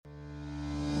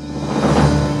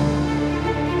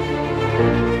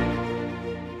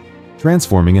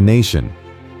transforming a nation.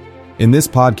 In this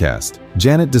podcast,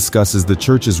 Janet discusses the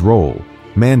church's role,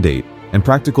 mandate, and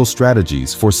practical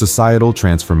strategies for societal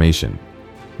transformation.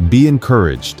 Be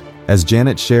encouraged as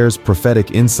Janet shares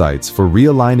prophetic insights for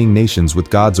realigning nations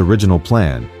with God's original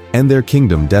plan and their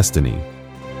kingdom destiny.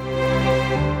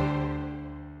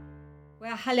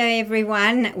 Hello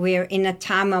everyone. We're in a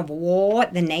time of war.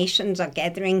 The nations are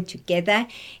gathering together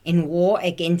in war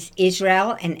against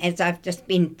Israel. And as I've just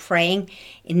been praying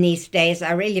in these days,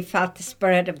 I really felt the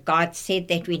Spirit of God said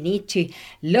that we need to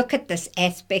look at this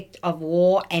aspect of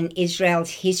war and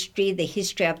Israel's history, the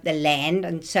history of the land.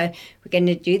 And so we're going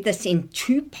to do this in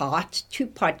two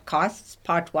podcasts,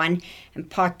 part 1 and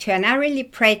part 2. And I really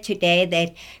pray today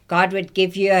that God would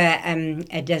give you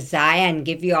a desire and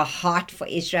give you a heart for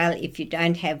Israel if you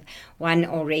don't have one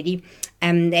already,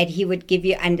 that he would give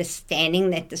you understanding,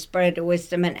 that the spirit of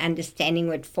wisdom and understanding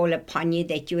would fall upon you,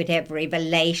 that you would have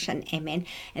revelation, amen,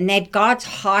 and that God's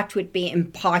heart would be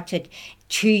imparted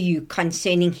to you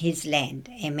concerning his land,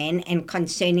 amen, and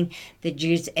concerning the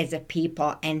Jews as a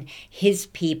people and his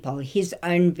people, his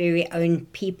own very own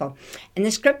people. And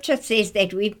the scripture says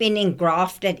that we've been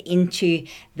engrafted into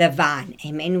the vine,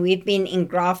 amen. We've been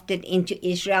engrafted into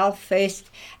Israel first.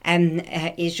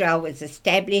 Israel was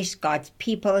established, God's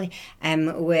people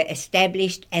were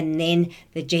established, and then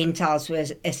the Gentiles were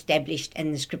established.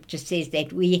 And the scripture says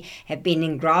that we have been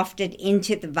engrafted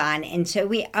into the vine, and so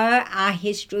we owe our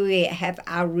history, we have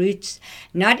our roots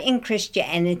not in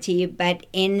Christianity but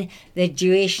in the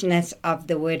Jewishness of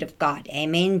the Word of God,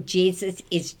 amen. Jesus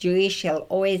is Jewish, he'll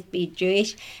always be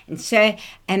Jewish, and so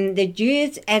the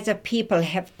Jews as a people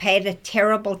have paid a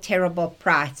terrible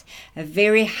price, a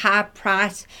very high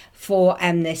price for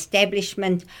the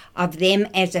establishment of them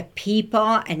as a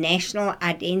people, a national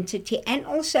identity, and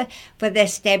also for the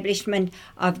establishment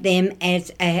of them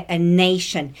as a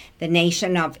nation, the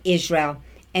nation of Israel.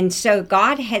 And so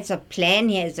God has a plan,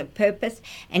 he has a purpose,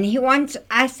 and he wants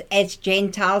us as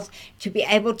Gentiles to be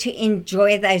able to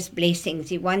enjoy those blessings.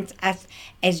 He wants us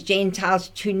as Gentiles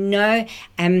to know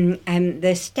the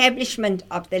establishment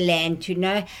of the land, to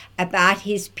know about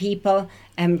his people,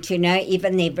 to know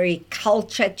even their very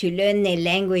culture, to learn their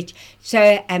language.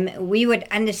 So we would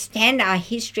understand our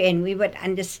history, and we would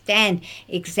understand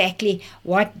exactly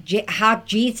how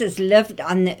Jesus lived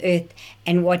on the earth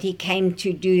and what he came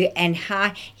to do, and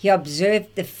how he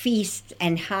observed the feasts,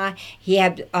 and how he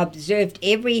had observed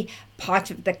every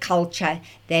part of the culture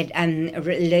that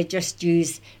religious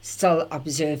Jews still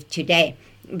observe today.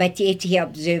 But yet he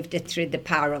observed it through the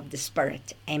power of the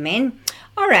Spirit. Amen.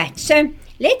 All right, so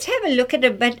let's have a look at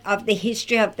a bit of the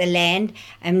history of the land.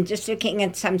 I'm just looking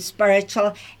at some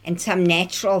spiritual and some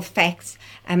natural facts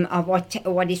of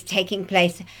what is taking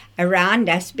place around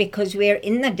us, because we're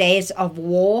in the days of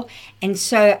war. And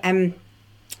so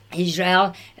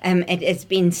Israel, it has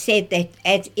been said that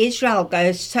as Israel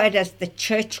goes, so does the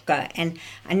church go. And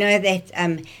I know that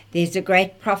there's a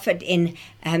great prophet in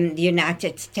the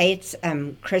United States,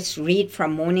 Chris Reed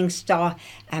from Morning Star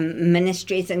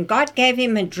Ministries, and God gave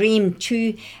him a dream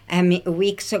 2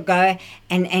 weeks ago,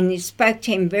 and he spoke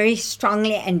to him very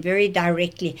strongly and very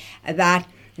directly about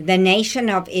the nation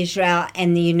of Israel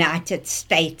and the United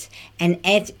States. And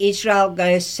as Israel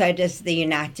goes, so does the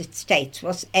United States.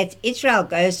 Well, as Israel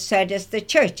goes, so does the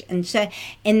church. And so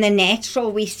in the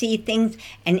natural, we see things,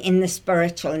 and in the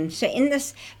spiritual. And so in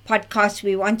this podcast,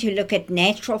 we want to look at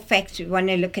natural facts. We want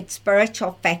to look at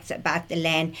spiritual facts about the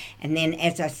land. And then,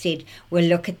 as I said, we'll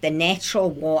look at the natural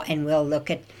war, and we'll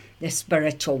look at the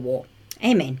spiritual war.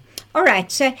 Amen. All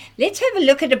right, so let's have a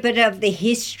look at a bit of the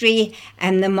history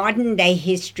and the modern day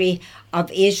history of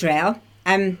Israel.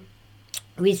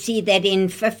 We see that in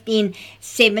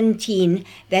 1517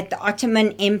 that the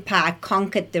Ottoman Empire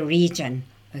conquered the region.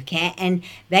 Okay, and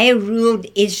they ruled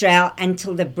Israel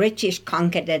until the British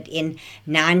conquered it in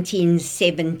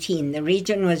 1917. The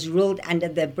region was ruled under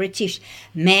the British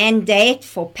Mandate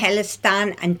for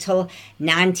Palestine until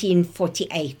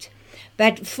 1948.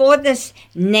 But for this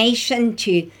nation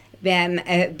to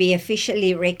be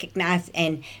officially recognized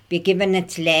and be given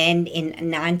its land in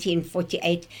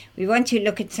 1948, we want to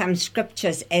look at some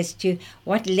scriptures as to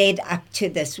what led up to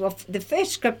this. Well, the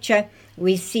first scripture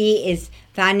we see is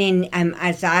found in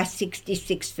Isaiah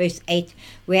 66 verse 8,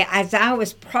 where Isaiah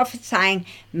was prophesying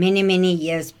many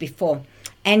years before.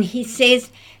 And he says,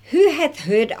 "Who hath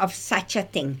heard of such a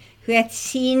thing? Who hath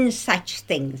seen such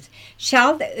things?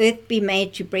 Shall the earth be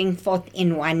made to bring forth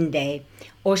in one day?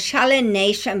 Or shall a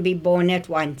nation be born at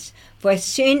once? For as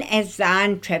soon as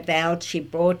Zion travailed, she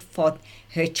brought forth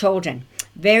her children."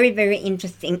 Very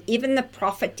interesting. Even the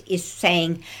prophet is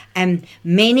saying,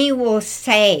 many will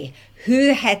say,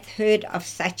 Who hath heard of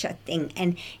such a thing?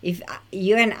 And if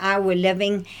you and I were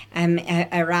living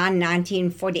around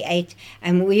 1948,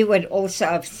 we would also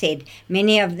have said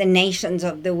many of the nations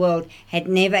of the world had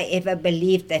never ever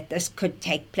believed that this could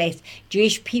take place.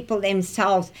 Jewish people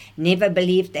themselves never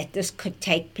believed that this could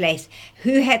take place.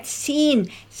 Who hath seen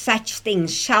such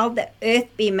things? Shall the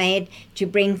earth be made to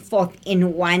bring forth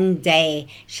in one day?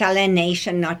 Shall a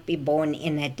nation not be born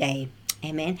in a day?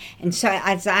 Amen. And so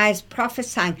Isaiah is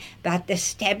prophesying about the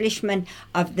establishment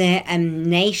of the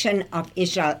nation of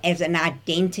Israel as an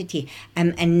identity,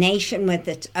 a nation with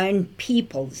its own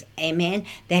peoples, amen,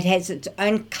 that has its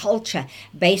own culture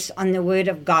based on the word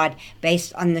of God,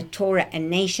 based on the Torah, a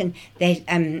nation that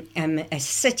a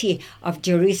city of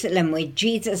Jerusalem where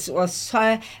Jesus was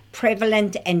so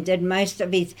prevalent and did most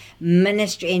of his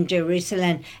ministry in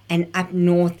Jerusalem and up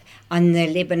north on the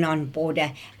Lebanon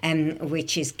border,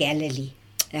 which is Galilee,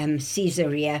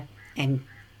 Caesarea, and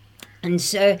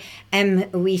so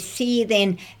we see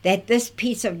then that this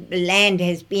piece of land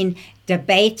has been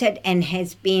debated and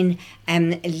has been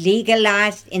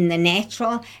legalized in the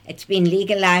natural. It's been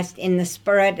legalized in the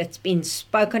spirit. It's been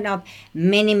spoken of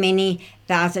many, many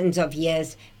thousands of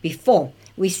years before.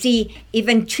 We see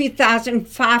even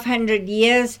 2,500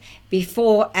 years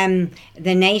before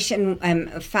the nation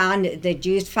the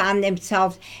Jews found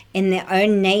themselves in their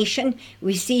own nation.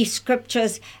 We see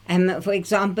scriptures, for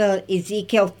example,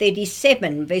 Ezekiel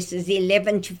 37, verses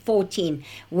 11 to 14,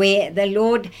 where the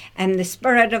Lord and the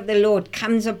Spirit of the Lord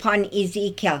comes upon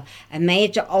Ezekiel, a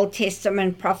major Old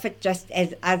Testament prophet, just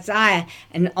as Isaiah,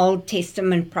 an Old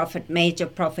Testament prophet, major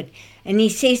prophet. And he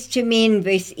says to me in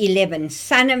verse 11,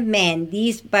 Son of man,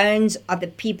 these bones are the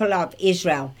people of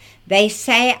Israel. They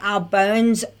say our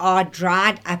bones are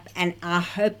dried up and our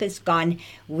hope is gone.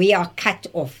 We are cut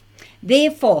off.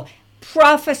 Therefore,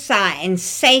 prophesy and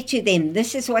say to them,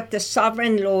 this is what the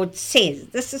sovereign Lord says.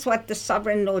 This is what the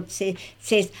sovereign Lord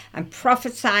says. I'm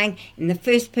prophesying in the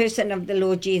first person of the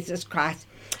Lord Jesus Christ.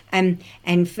 And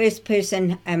first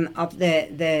person of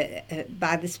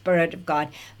by the Spirit of God.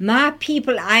 My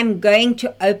people, I'm going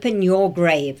to open your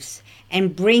graves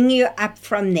and bring you up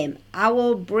from them. I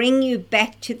will bring you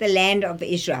back to the land of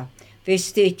Israel.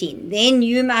 Verse 13, then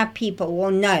you, my people,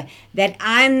 will know that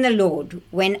I am the Lord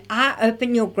when I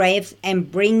open your graves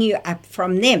and bring you up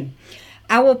from them.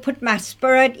 I will put my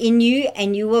spirit in you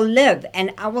and you will live,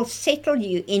 and I will settle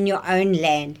you in your own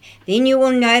land. Then you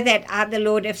will know that I, the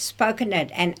Lord, have spoken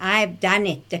it, and I have done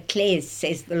it, declares,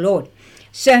 says the Lord.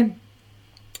 So,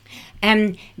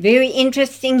 very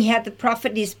interesting here, the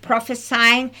prophet is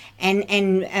prophesying, and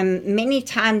many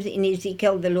times in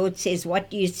Ezekiel, the Lord says, what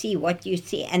do you see, what do you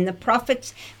see? And the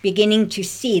prophet's beginning to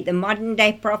see. The modern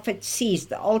day prophet sees,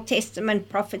 the Old Testament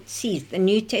prophet sees, the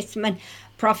New Testament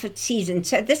prophet sees. And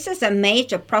so this is a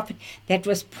major prophet that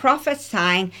was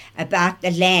prophesying about the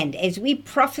land. As we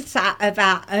prophesy of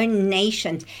our own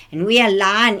nations and we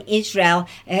align Israel,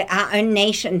 our own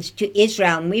nations to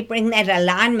Israel, and we bring that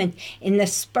alignment in the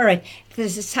spirit,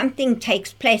 because something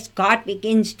takes place, God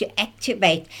begins to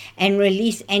activate and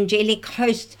release angelic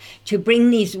hosts to bring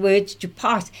these words to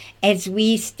pass as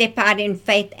we step out in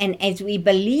faith and as we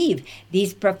believe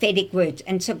these prophetic words.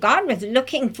 And so God was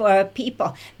looking for a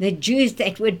people, the Jews,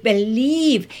 that would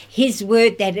believe his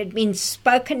word that had been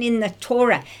spoken in the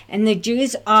Torah. And the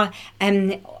Jews are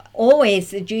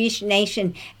always, the Jewish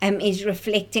nation is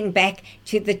reflecting back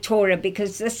to the Torah,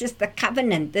 because this is the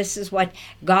covenant. This is what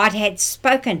God had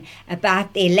spoken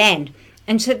about their land.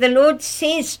 And so the Lord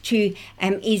says to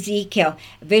Ezekiel,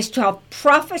 verse 12,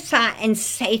 prophesy and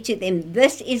say to them,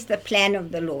 this is the plan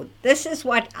of the Lord. This is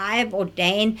what I have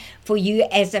ordained for you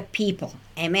as a people.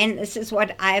 Amen. This is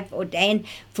what I have ordained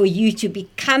for you to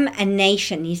become a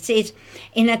nation. He says,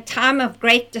 in a time of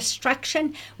great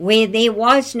destruction, where there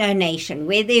was no nation,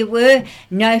 where there were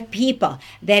no people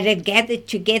that had gathered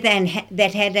together and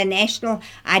that had a national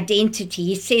identity,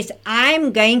 he says,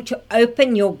 I'm going to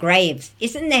open your graves.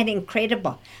 Isn't that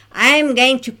incredible? I am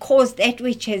going to cause that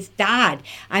which has died.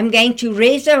 I'm going to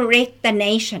resurrect the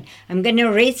nation. I'm going to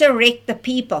resurrect the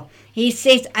people. He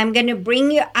says, I'm going to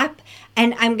bring you up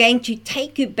and I'm going to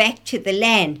take you back to the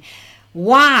land.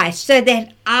 Why? So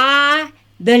that I,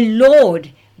 the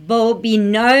Lord, will be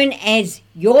known as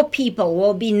your people,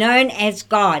 will be known as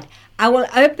God. I will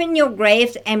open your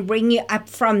graves and bring you up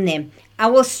from them. I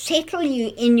will settle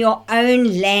you in your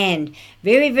own land.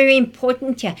 Very, very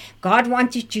important here. God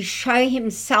wanted to show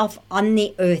himself on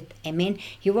the earth. Amen.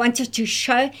 He wanted to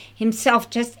show himself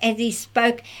just as he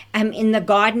spoke in the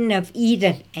Garden of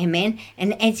Eden. Amen.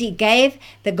 And as he gave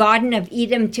the Garden of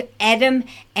Eden to Adam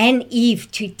and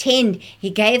Eve to tend,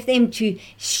 he gave them to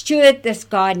steward this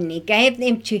garden. He gave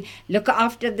them to look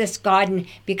after this garden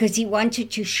because he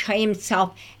wanted to show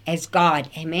himself as God.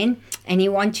 Amen. And he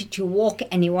wanted to walk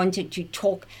and he wanted to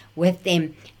talk with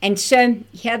them. And so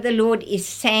here the Lord is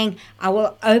saying, I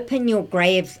will open your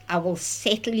graves. I will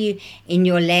settle you in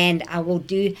your land. I will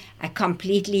do a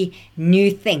completely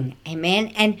new thing.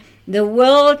 Amen. And the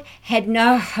world had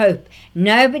no hope.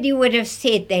 Nobody would have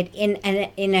said that in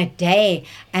a day,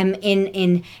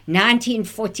 in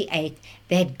 1948,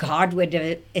 that God would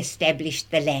have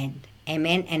established the land.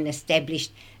 Amen. And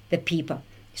established the people.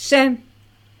 So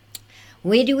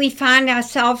where do we find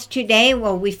ourselves today?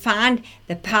 Well, we find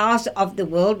the powers of the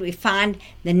world. We find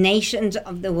the nations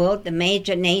of the world, the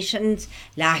major nations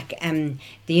like the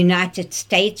United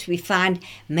States. We find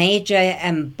major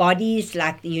bodies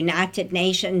like the United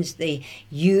Nations, the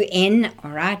UN, all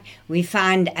right? We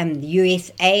find the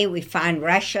USA, we find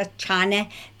Russia, China.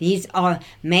 These are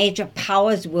major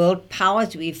powers, world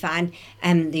powers. We find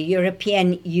the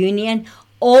European Union,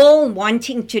 all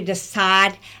wanting to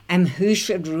decide who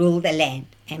should rule the land.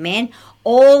 Amen.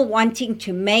 All wanting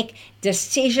to make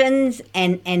decisions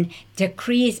and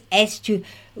decrees as to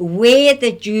where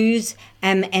the Jews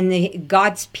and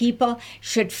God's people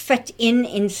should fit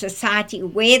in society,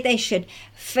 where they should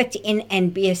fit in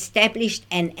and be established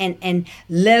and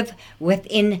live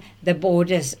within the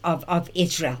borders of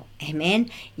Israel.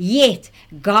 Amen. Yet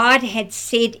God had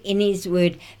said in his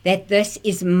word that this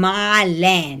is my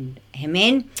land.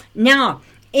 Amen. Now,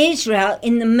 Israel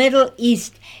in the Middle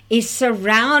East is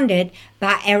surrounded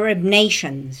by Arab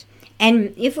nations.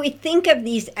 And if we think of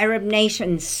these Arab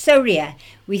nations, Syria,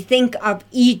 we think of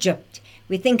Egypt,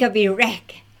 we think of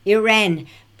Iraq, Iran,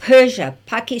 Persia,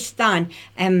 Pakistan,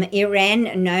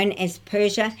 Iran known as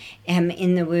Persia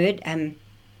in the word.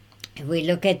 We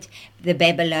look at the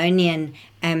Babylonian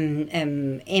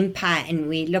empire, and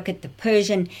we look at the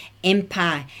Persian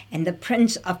empire and the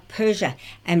prince of Persia.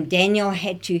 Daniel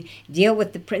had to deal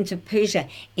with the prince of Persia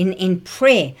in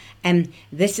prayer.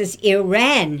 This is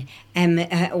Iran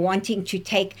wanting to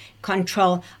take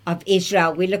control of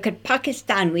Israel. We look at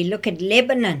Pakistan, we look at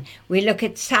Lebanon, we look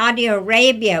at Saudi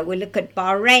Arabia, we look at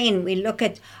Bahrain, we look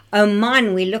at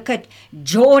Oman, we look at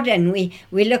Jordan, we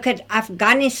look at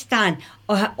Afghanistan,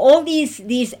 all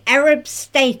these Arab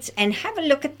states, and have a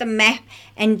look at the map,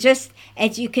 and just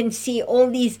as you can see all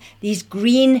these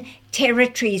green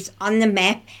territories on the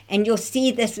map, and you'll see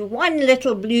this one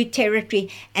little blue territory,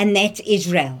 and that's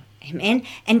Israel. Amen.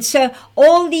 And so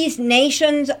all these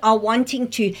nations are wanting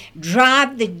to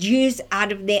drive the Jews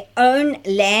out of their own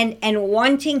land and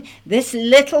wanting this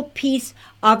little piece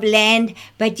of land,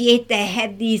 but yet they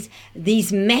have these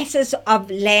masses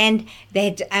of land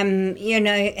that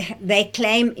they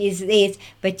claim is theirs,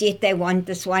 but yet they want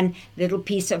this one little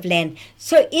piece of land.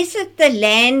 So is it the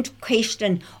land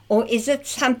question, or is it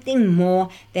something more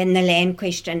than the land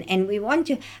question? And we want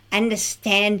to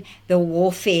understand the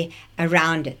warfare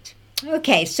around it.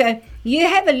 Okay, so you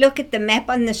have a look at the map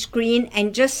on the screen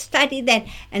and just study that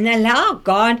and allow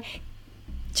God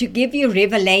to give you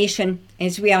revelation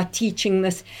as we are teaching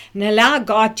this, and allow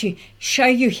God to show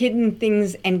you hidden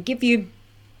things and give you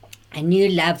a new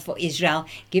love for Israel,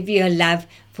 give you a love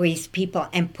for his people,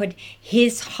 and put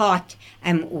his heart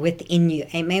within you.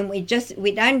 Amen. We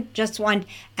don't just want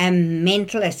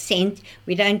mental assent.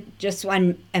 We don't just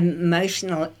want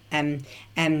emotional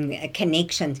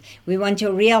connections. We want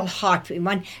a real heart. We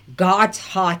want God's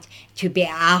heart to be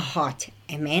our heart.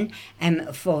 Amen.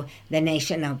 For the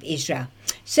nation of Israel.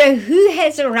 So who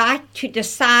has a right to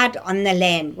decide on the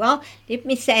land? Well, let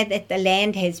me say that the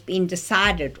land has been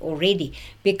decided already,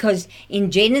 because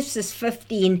in Genesis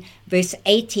 15 verse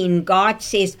 18, God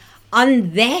says,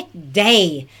 on that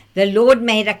day, the Lord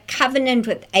made a covenant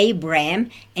with Abraham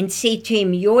and said to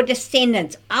him, your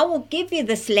descendants, I will give you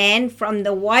this land from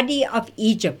the Wadi of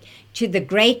Egypt to the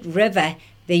great river,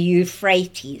 the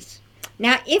Euphrates.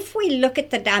 Now, if we look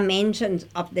at the dimensions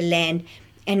of the land,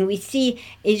 and we see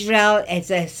Israel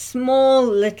as a small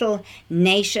little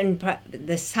nation,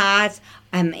 the size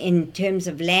in terms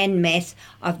of land mass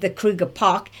of the Kruger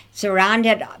Park,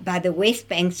 surrounded by the West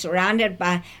Bank, surrounded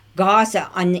by Gaza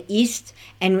on the east,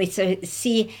 and we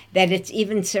see that it's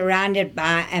even surrounded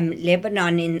by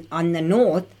Lebanon on the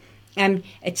north.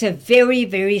 It's a very,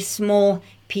 very small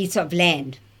piece of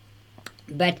land.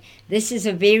 But this is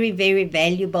a very, very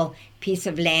valuable piece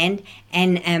of land,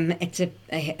 and it's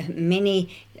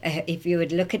if you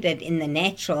would look at it in the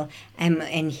natural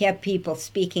and hear people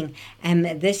speaking,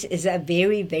 this is a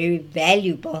very, very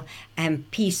valuable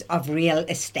piece of real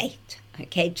estate.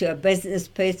 Okay, to a business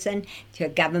person, to a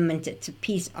government, it's a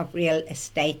piece of real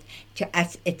estate. To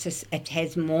us, it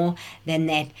has more than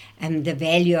that. The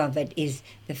value of it is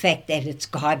the fact that it's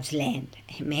God's land.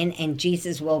 Amen. And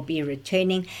Jesus will be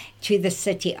returning to the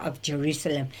city of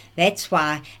Jerusalem. That's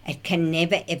why it can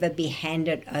never, ever be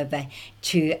handed over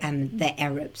to the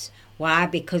Arabs. Why?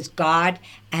 Because God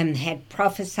had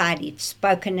prophesied, he'd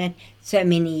spoken it so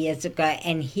many years ago,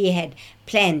 and he had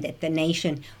planned that the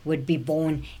nation would be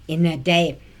born in a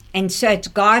day. And so it's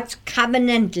God's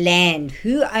covenant land.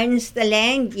 Who owns the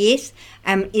land? Yes,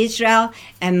 Israel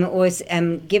was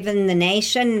given the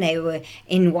nation. They were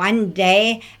in one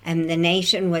day, the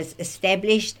nation was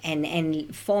established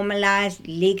and formalized,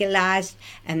 legalized,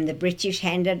 and the British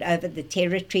handed over the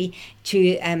territory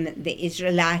to the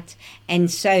Israelites.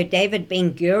 And so David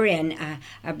Ben-Gurion,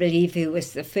 I believe, who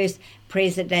was the first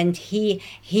president, he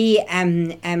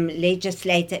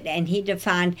legislated and he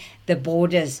defined the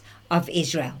borders of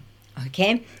Israel.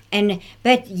 Okay,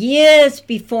 but years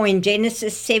before, in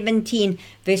Genesis 17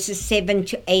 verses 7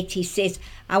 to 8, he says,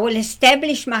 I will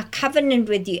establish my covenant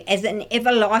with you as an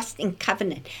everlasting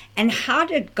covenant. And how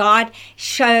did God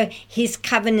show his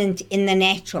covenant in the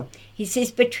natural? He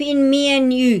says, between me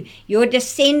and you, your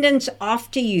descendants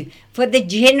after you, for the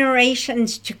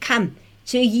generations to come.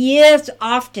 So years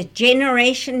after,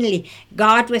 generationally,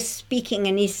 God was speaking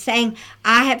and he's saying,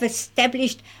 I have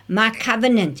established my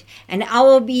covenant and I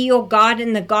will be your God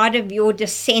and the God of your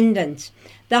descendants.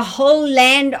 The whole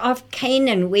land of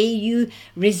Canaan where you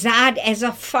reside as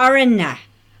a foreigner,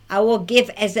 I will give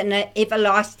as an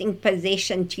everlasting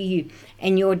possession to you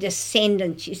and your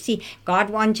descendants. You see, God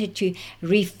wanted to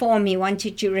reform. He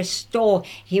wanted to restore.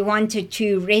 He wanted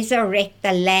to resurrect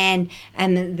the land.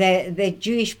 And the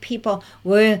Jewish people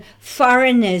were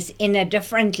foreigners in a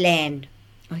different land.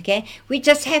 Okay? We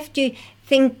just have to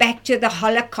think back to the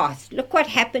Holocaust. Look what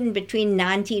happened between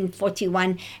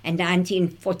 1941 and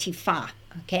 1945.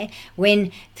 Okay, when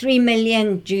 3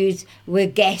 million Jews were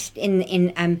gassed in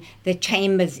the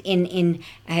chambers in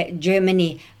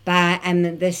Germany by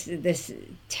this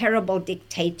terrible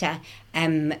dictator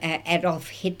Adolf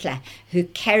Hitler, who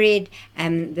carried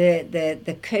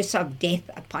the curse of death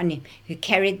upon him, who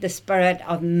carried the spirit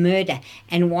of murder,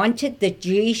 and wanted the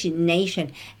Jewish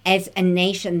nation as a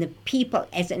nation, the people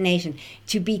as a nation,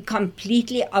 to be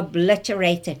completely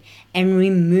obliterated and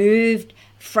removed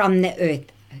from the earth.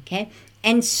 Okay.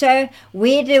 And so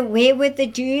where were the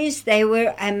Jews? They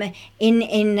were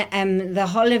in the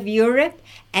whole of Europe,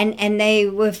 and they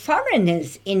were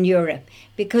foreigners in Europe,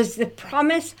 because the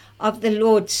promise of the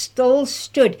Lord still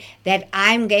stood that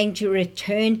I'm going to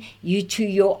return you to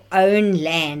your own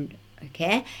land.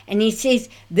 Okay? And he says,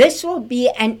 this will be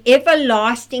an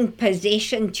everlasting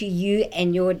possession to you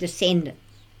and your descendants.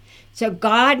 So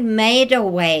God made a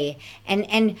way,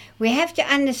 and we have to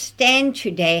understand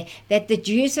today that the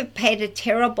Jews have paid a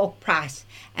terrible price.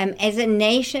 As a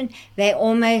nation, they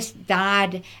almost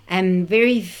died.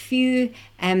 Very few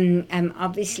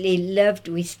obviously lived.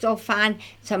 We still find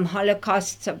some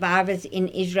Holocaust survivors in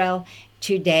Israel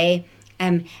today,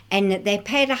 and they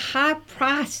paid a high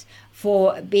price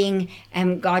for being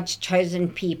God's chosen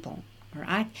people.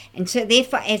 Right? And so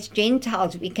therefore, as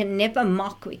Gentiles, we can never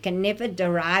mock, we can never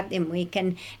deride them, we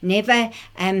can never,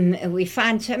 we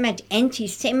find so much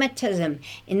anti-Semitism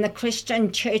in the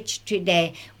Christian church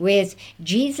today, whereas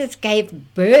Jesus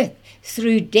gave birth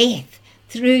through death,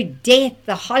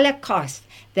 the Holocaust.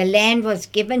 The land was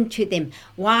given to them.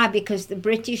 Why? Because the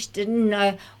British didn't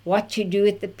know what to do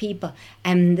with the people.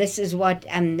 This is what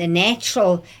the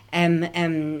natural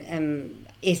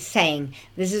is saying.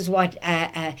 This is what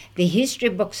the history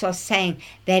books are saying,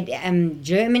 that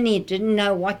Germany didn't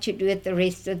know what to do with the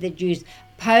rest of the Jews.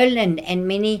 Poland and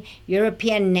many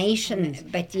European nations,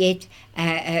 but yet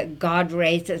God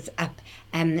raises up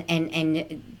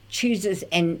and chooses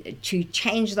and to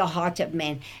change the heart of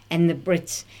man, and the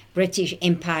British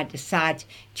Empire decides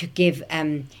to give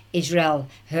Israel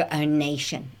her own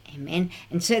nation. Amen.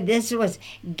 And so this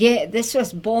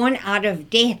was born out of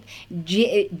death.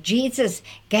 Jesus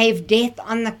gave death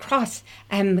on the cross,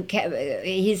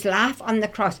 his life on the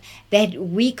cross, that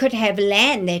we could have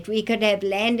land,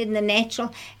 in the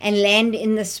natural and land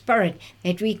in the spirit,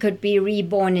 that we could be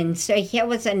reborn. And so here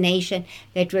was a nation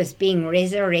that was being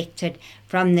resurrected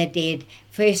from the dead,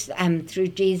 first through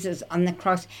Jesus on the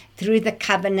cross, through the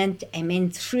covenant,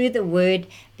 amen, through the word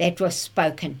that was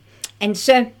spoken. And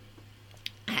so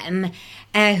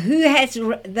Who has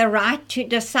the right to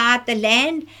decide the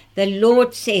land? The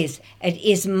Lord says, it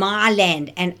is my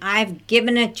land, and I've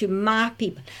given it to my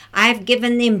people. I've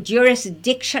given them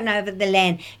jurisdiction over the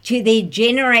land to their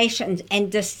generations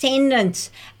and descendants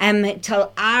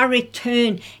till I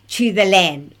return to the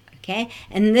land. Okay,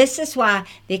 and this is why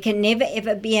there can never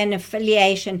ever be an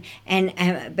affiliation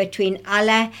between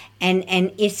Allah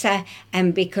and Isa,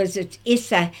 because it's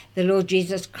Isa, the Lord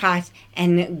Jesus Christ,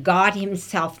 and God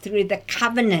Himself through the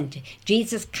covenant.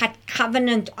 Jesus cut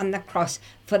covenant on the cross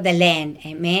for the land,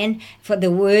 amen, for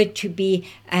the word to be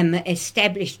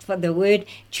established, for the word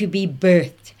to be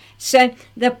birthed. So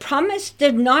the promise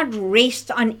did not rest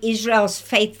on Israel's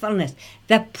faithfulness.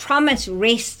 The promise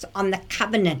rests on the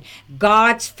covenant,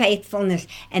 God's faithfulness,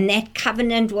 and that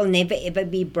covenant will never ever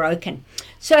be broken.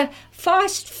 So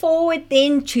fast forward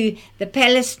then to the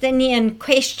Palestinian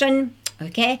question.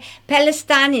 Okay,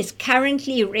 Palestine is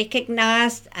currently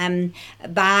recognized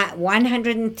by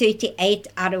 138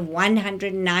 out of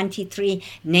 193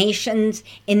 nations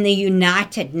in the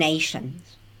United Nations.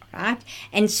 Right,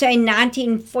 and so in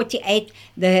 1948,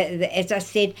 as I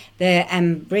said, the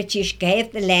British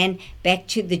gave the land back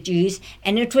to the Jews,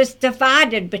 and it was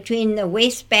divided between the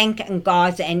West Bank and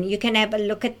Gaza. And you can have a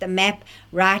look at the map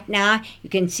right now. You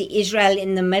can see Israel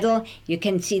in the middle. You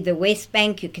can see the West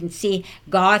Bank. You can see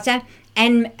Gaza.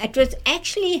 And it was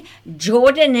actually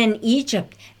Jordan and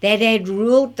Egypt that had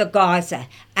ruled the Gaza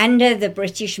under the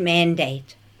British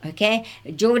mandate. Okay,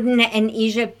 Jordan and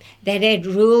Egypt that had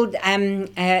ruled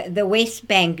the West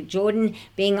Bank, Jordan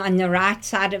being on the right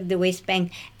side of the West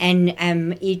Bank, and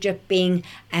Egypt being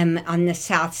on the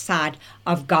south side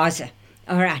of Gaza.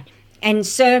 All right, and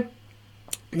so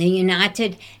the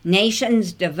United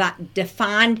Nations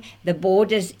defined the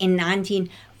borders in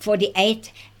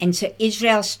 1948, and so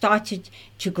Israel started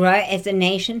to grow as a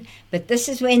nation. But this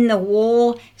is when the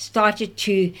war started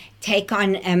to take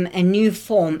on a new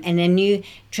form and a new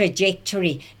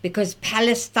trajectory, because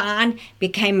Palestine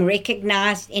became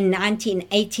recognized in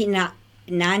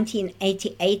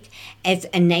 1988 as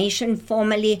a nation,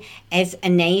 formally as a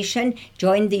nation,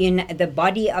 joined the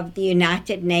body of the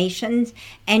United Nations.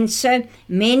 And so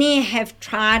many have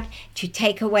tried to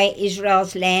take away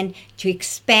Israel's land, to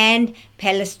expand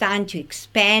Palestine, to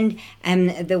expand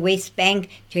the West Bank,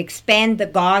 to expand the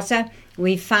Gaza.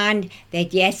 We find that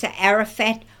Yasser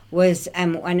Arafat was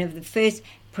one of the first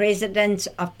presidents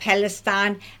of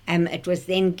Palestine. It was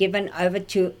then given over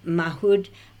to Mahmoud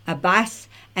Abbas.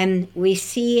 We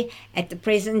see at the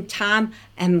present time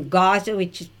Gaza,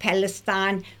 which is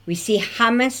Palestine. We see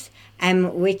Hamas,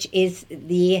 which is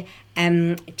the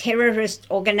terrorist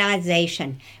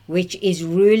organization which is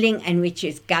ruling and which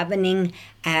is governing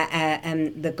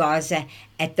the Gaza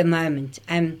at the moment.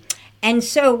 And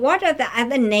so what are the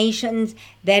other nations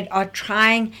that are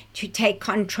trying to take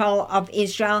control of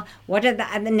Israel? What are the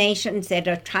other nations that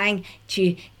are trying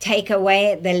to take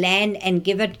away the land and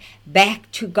give it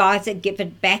back to Gaza, give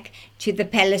it back to the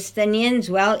Palestinians?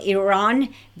 Well, Iran,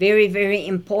 very, very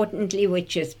importantly,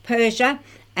 which is Persia.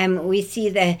 We see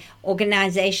the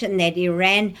organization that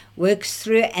Iran works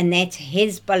through, and that's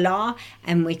Hezbollah,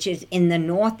 which is in the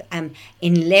north.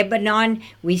 In Lebanon,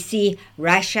 we see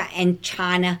Russia and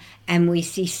China, and we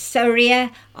see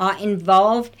Syria are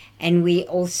involved, and we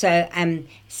also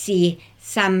see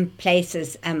some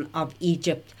places of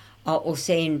Egypt are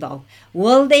also involved.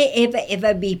 Will there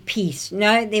ever be peace?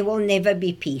 No, there will never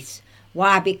be peace.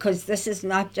 Why? Because this is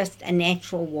not just a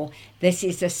natural war. This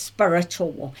is a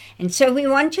spiritual war. And so we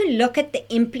want to look at the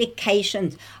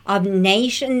implications of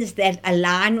nations that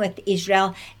align with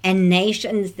Israel and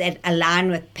nations that align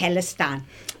with Palestine.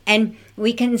 And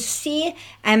we can see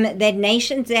that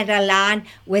nations that align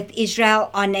with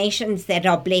Israel are nations that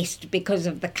are blessed because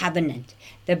of the covenant.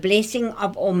 The blessing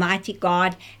of Almighty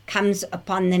God comes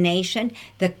upon the nation.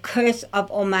 The curse of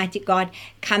Almighty God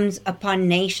comes upon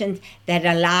nations that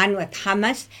align with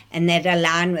Hamas and that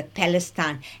align with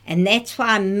Palestine. And that's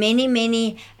why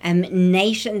many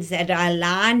nations that are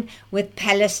aligned with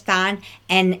Palestine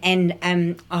and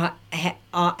are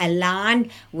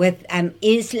aligned with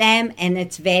Islam and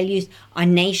its values are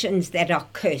nations that are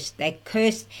cursed. They're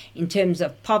cursed in terms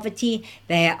of poverty.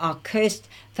 They are cursed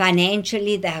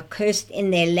financially. They are cursed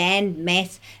in their land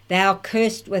mass. They are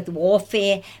cursed with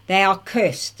warfare. They are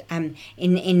cursed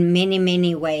in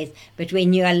many ways. But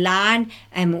when you align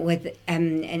with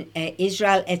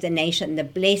Israel as a nation, the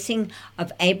blessing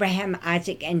of Abraham,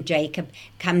 Isaac, and Jacob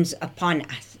comes upon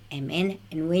us. Amen.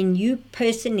 And when you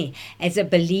personally, as a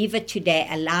believer today,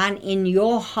 align in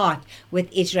your heart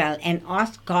with Israel and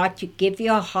ask God to give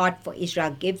you a heart for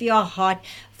Israel, give you a heart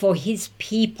for his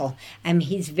people,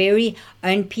 his very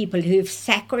own people who've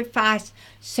sacrificed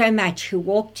so much, who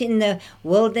walked in the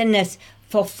wilderness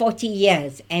for 40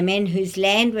 years, amen, whose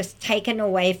land was taken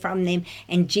away from them,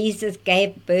 and Jesus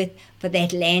gave birth for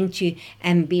that land to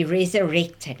be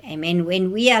resurrected, amen.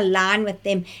 When we align with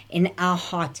them in our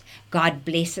hearts, God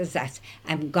blesses us,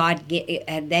 and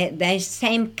those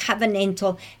same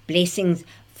covenantal blessings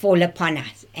fall upon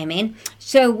us, amen.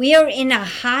 So we are in a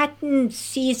heightened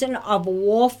season of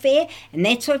warfare, and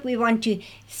that's what we want to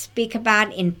speak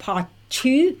about in part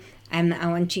 2. I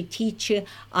want to teach you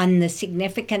on the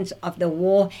significance of the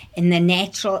war in the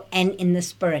natural and in the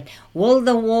spirit. Will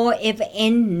the war ever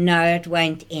end? No, it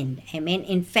won't end. Amen.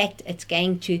 In fact, it's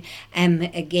going to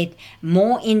get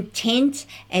more intense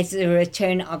as the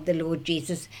return of the Lord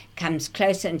Jesus comes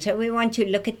closer. And so we want to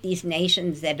look at these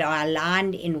nations that are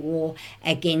aligned in war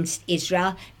against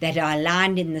Israel, that are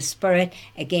aligned in the spirit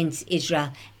against Israel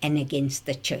and against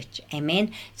the church.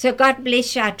 Amen. So God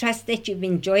bless you. I trust that you've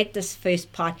enjoyed this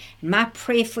first part. And my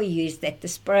prayer for you is that the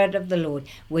Spirit of the Lord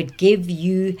would give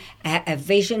you a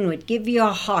vision, would give you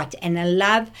a heart and a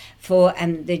love for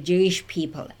the Jewish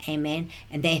people. Amen.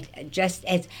 And that just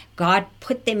as God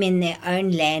put them in their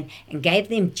own land and gave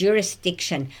them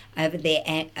jurisdiction over their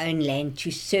own land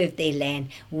to serve their land,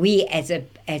 we as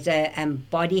a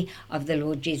body of the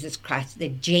Lord Jesus Christ, the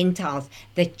Gentiles,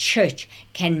 the church,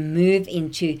 can move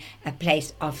into a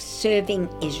place of serving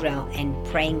Israel and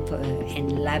praying for her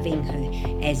and loving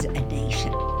her as a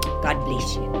nation. God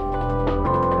bless you.